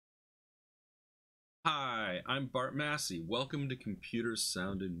Hi, I'm Bart Massey. Welcome to Computers,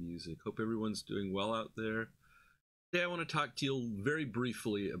 Sound, and Music. Hope everyone's doing well out there. Today I want to talk to you very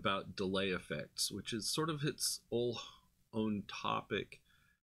briefly about delay effects, which is sort of its own topic.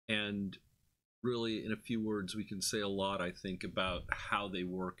 And really, in a few words, we can say a lot, I think, about how they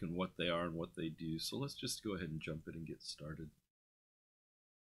work and what they are and what they do. So let's just go ahead and jump in and get started.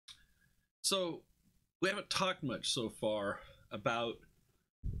 So we haven't talked much so far about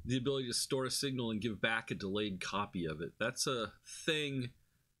the ability to store a signal and give back a delayed copy of it. That's a thing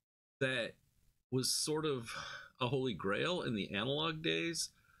that was sort of a holy grail in the analog days.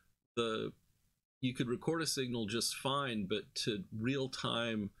 You could record a signal just fine, but to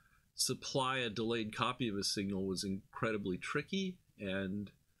real-time supply a delayed copy of a signal was incredibly tricky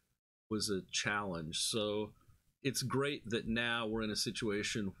and was a challenge. So it's great that now we're in a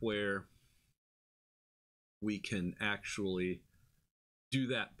situation where we can actually do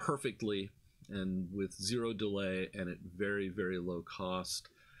that perfectly and with zero delay and at very, very low cost.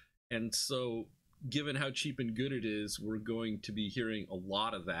 And so given how cheap and good it is, we're going to be hearing a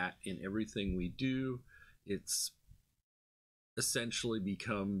lot of that in everything we do. It's essentially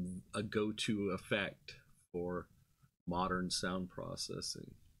become a go-to effect for modern sound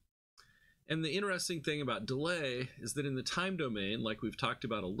processing. And the interesting thing about delay is that in the time domain, like we've talked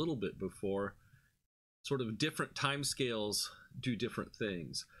about a little bit before, sort of different timescales do different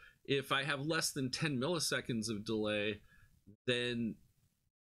things. If I have less than 10 milliseconds of delay, then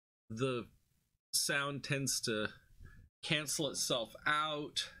the sound tends to cancel itself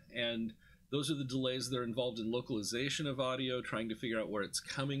out, and those are the delays that are involved in localization of audio, trying to figure out where it's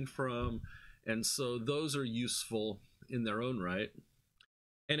coming from, and so those are useful in their own right.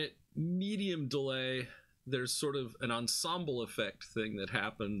 And at medium delay, there's sort of an ensemble effect thing that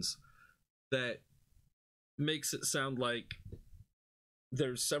happens that makes it sound like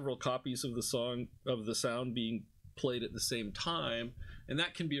there's several copies of the sound being played at the same time, and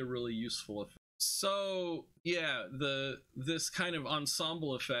that can be a really useful effect. So yeah, this kind of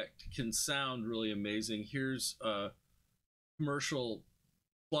ensemble effect can sound really amazing. Here's a commercial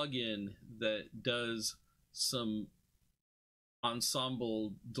plugin that does some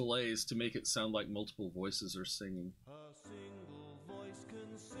ensemble delays to make it sound like multiple voices are singing. A single voice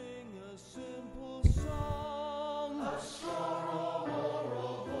can sing a simple song. A strong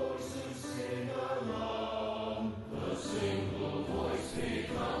auroral voices sing along. The single voice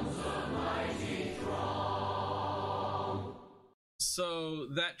becomes a mighty throng. So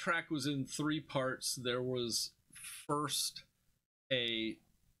that track was in 3 parts. There was first a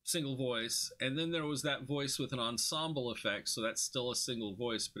single voice, and then there was that voice with an ensemble effect, so that's still a single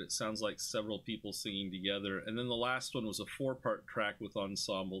voice, but it sounds like several people singing together. And then the last one was a 4-part track with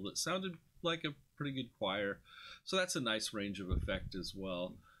ensemble that sounded like a pretty good choir, so that's a nice range of effect as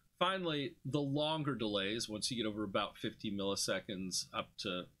well. Finally, the longer delays, once you get over about 50 milliseconds up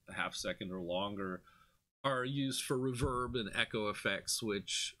to a half second or longer, are used for reverb and echo effects,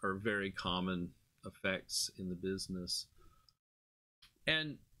 which are very common effects in the business.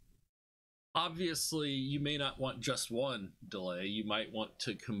 And obviously, you may not want just one delay. You might want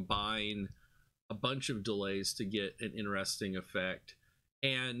to combine a bunch of delays to get an interesting effect.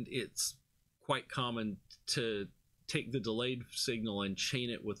 And it's quite common to take the delayed signal and chain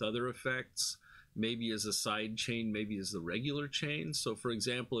it with other effects, maybe as a side chain, maybe as the regular chain. So for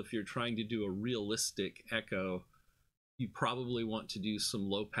example, if you're trying to do a realistic echo, you probably want to do some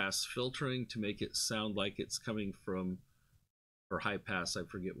low pass filtering to make it sound like it's coming from, or high pass, I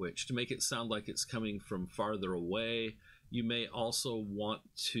forget which, to make it sound like it's coming from farther away. You may also want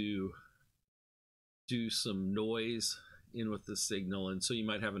to do some noise in with the signal, and so you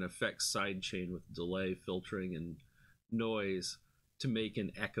might have an effects side chain with delay, filtering, and noise to make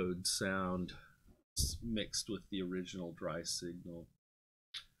an echoed sound mixed with the original dry signal.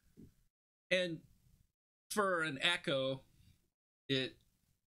 And for an echo, it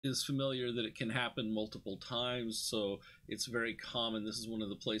is familiar that it can happen multiple times, so it's very common. This is one of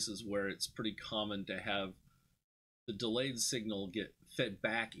the places where it's pretty common to have the delayed signal get fed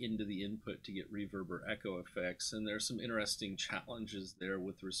back into the input to get reverb or echo effects, and there's some interesting challenges there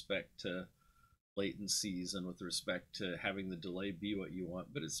with respect to latencies and with respect to having the delay be what you want,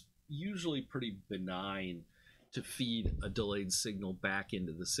 but it's usually pretty benign to feed a delayed signal back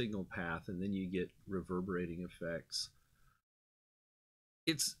into the signal path, and then you get reverberating effects.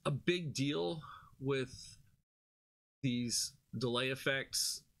 It's a big deal with these delay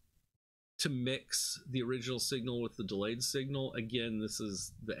effects to mix the original signal with the delayed signal. Again, this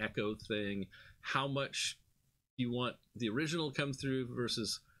is the echo thing. How much do you want the original come through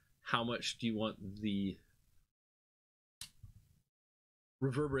versus how much do you want the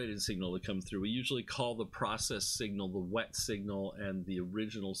reverberated signal to come through. We usually call the process signal the wet signal, and the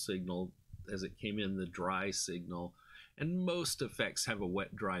original signal as it came in the dry signal. And most effects have a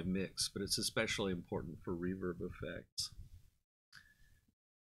wet-dry mix, but it's especially important for reverb effects.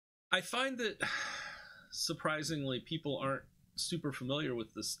 I find that, surprisingly, people aren't super familiar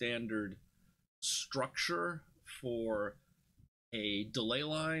with the standard structure for a delay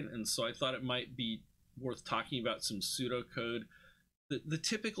line, and so I thought it might be worth talking about some pseudocode. The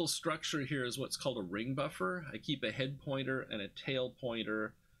typical structure here is what's called a ring buffer. I keep a head pointer and a tail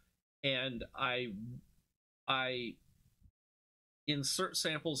pointer, and I insert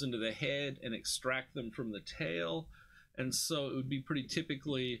samples into the head and extract them from the tail, and so it would be pretty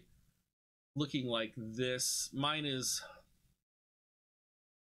typically looking like this. Mine is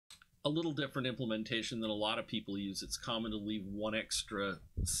a little different implementation than a lot of people use. It's common to leave one extra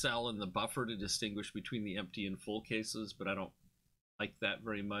cell in the buffer to distinguish between the empty and full cases, but I don't like that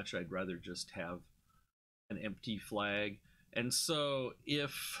very much. I'd rather just have an empty flag. And so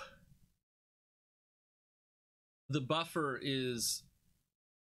if the buffer is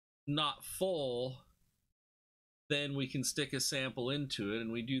not full, then we can stick a sample into it,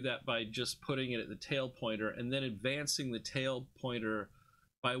 and we do that by just putting it at the tail pointer and then advancing the tail pointer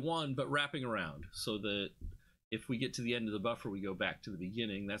by one, but wrapping around, so that if we get to the end of the buffer, we go back to the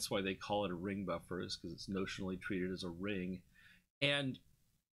beginning. That's why they call it a ring buffer, is because it's notionally treated as a ring. And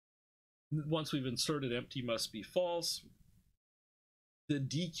once we've inserted empty must be false, the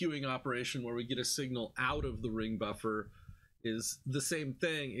dequeuing operation where we get a signal out of the ring buffer is the same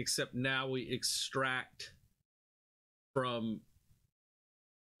thing, except now we extract from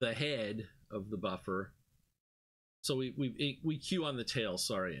the head of the buffer. So we cue on the tail,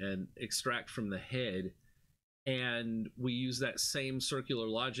 sorry, and extract from the head, and we use that same circular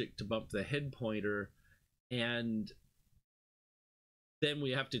logic to bump the head pointer, and then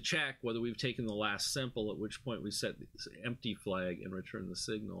we have to check whether we've taken the last sample, at which point we set the empty flag and return the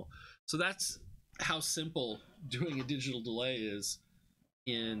signal. So that's how simple doing a digital delay is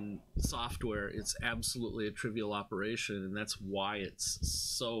in software. It's absolutely a trivial operation, and that's why it's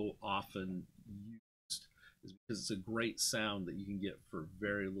so often used, is because it's a great sound that you can get for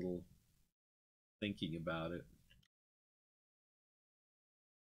very little thinking about it.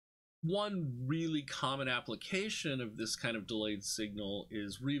 One really common application of this kind of delayed signal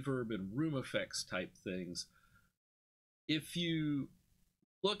is reverb and room effects type things. If you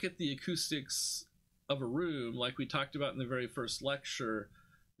look at the acoustics of a room, like we talked about in the very first lecture,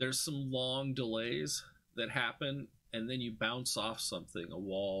 there's some long delays that happen, and then you bounce off something, a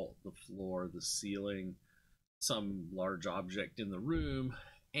wall, the floor, the ceiling, some large object in the room,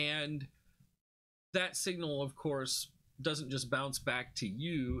 and that signal, of course, doesn't just bounce back to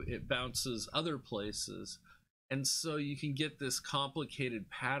you, it bounces other places. And so you can get this complicated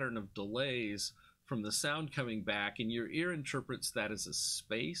pattern of delays from the sound coming back, and your ear interprets that as a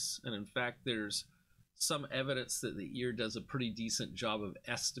space. And in fact, there's some evidence that the ear does a pretty decent job of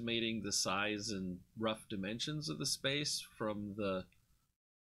estimating the size and rough dimensions of the space from the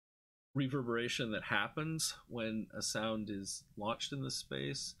reverberation that happens when a sound is launched in the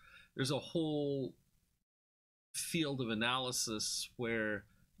space. There's a whole field of analysis where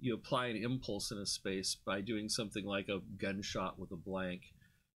you apply an impulse in a space by doing something like a gunshot with a blank,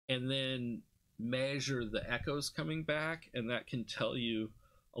 and then measure the echoes coming back, and that can tell you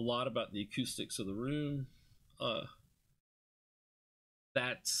a lot about the acoustics of the room.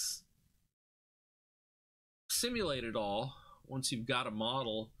 That's simulated all once you've got a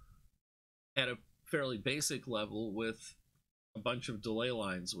model at a fairly basic level with a bunch of delay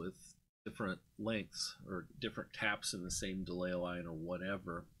lines with different lengths or different taps in the same delay line or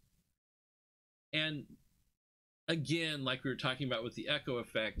whatever. And again, like we were talking about with the echo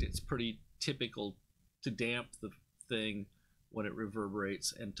effect, it's pretty typical to damp the thing when it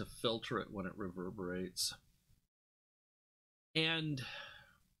reverberates and to filter it when it reverberates. And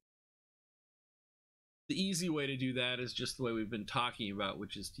the easy way to do that is just the way we've been talking about,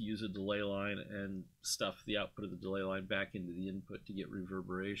 which is to use a delay line and stuff the output of the delay line back into the input to get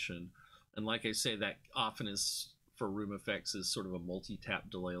reverberation. And like I say, that often is, for room effects, is sort of a multi-tap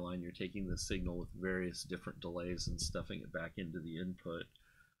delay line. You're taking the signal with various different delays and stuffing it back into the input.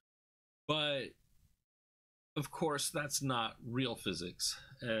 But of course, that's not real physics.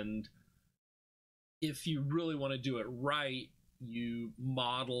 And if you really want to do it right, you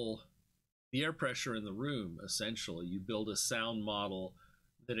model the air pressure in the room, essentially. You build a sound model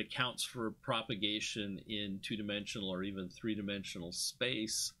that accounts for propagation in two-dimensional or even three-dimensional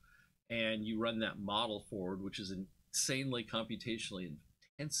space, and you run that model forward, which is insanely computationally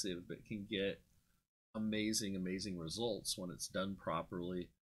intensive, but can get amazing, amazing results when it's done properly.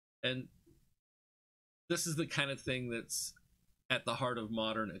 And this is the kind of thing that's at the heart of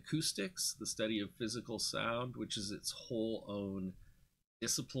modern acoustics, the study of physical sound, which is its whole own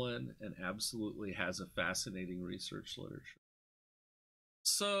discipline and absolutely has a fascinating research literature.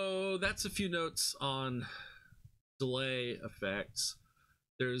 So that's a few notes on delay effects.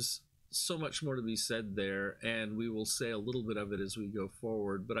 There's so much more to be said there, and we will say a little bit of it as we go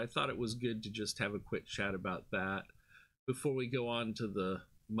forward, but I thought it was good to just have a quick chat about that before we go on to the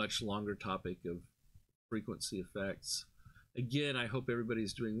much longer topic of frequency effects. Again, I hope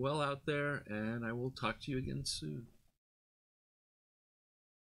everybody's doing well out there, and I will talk to you again soon.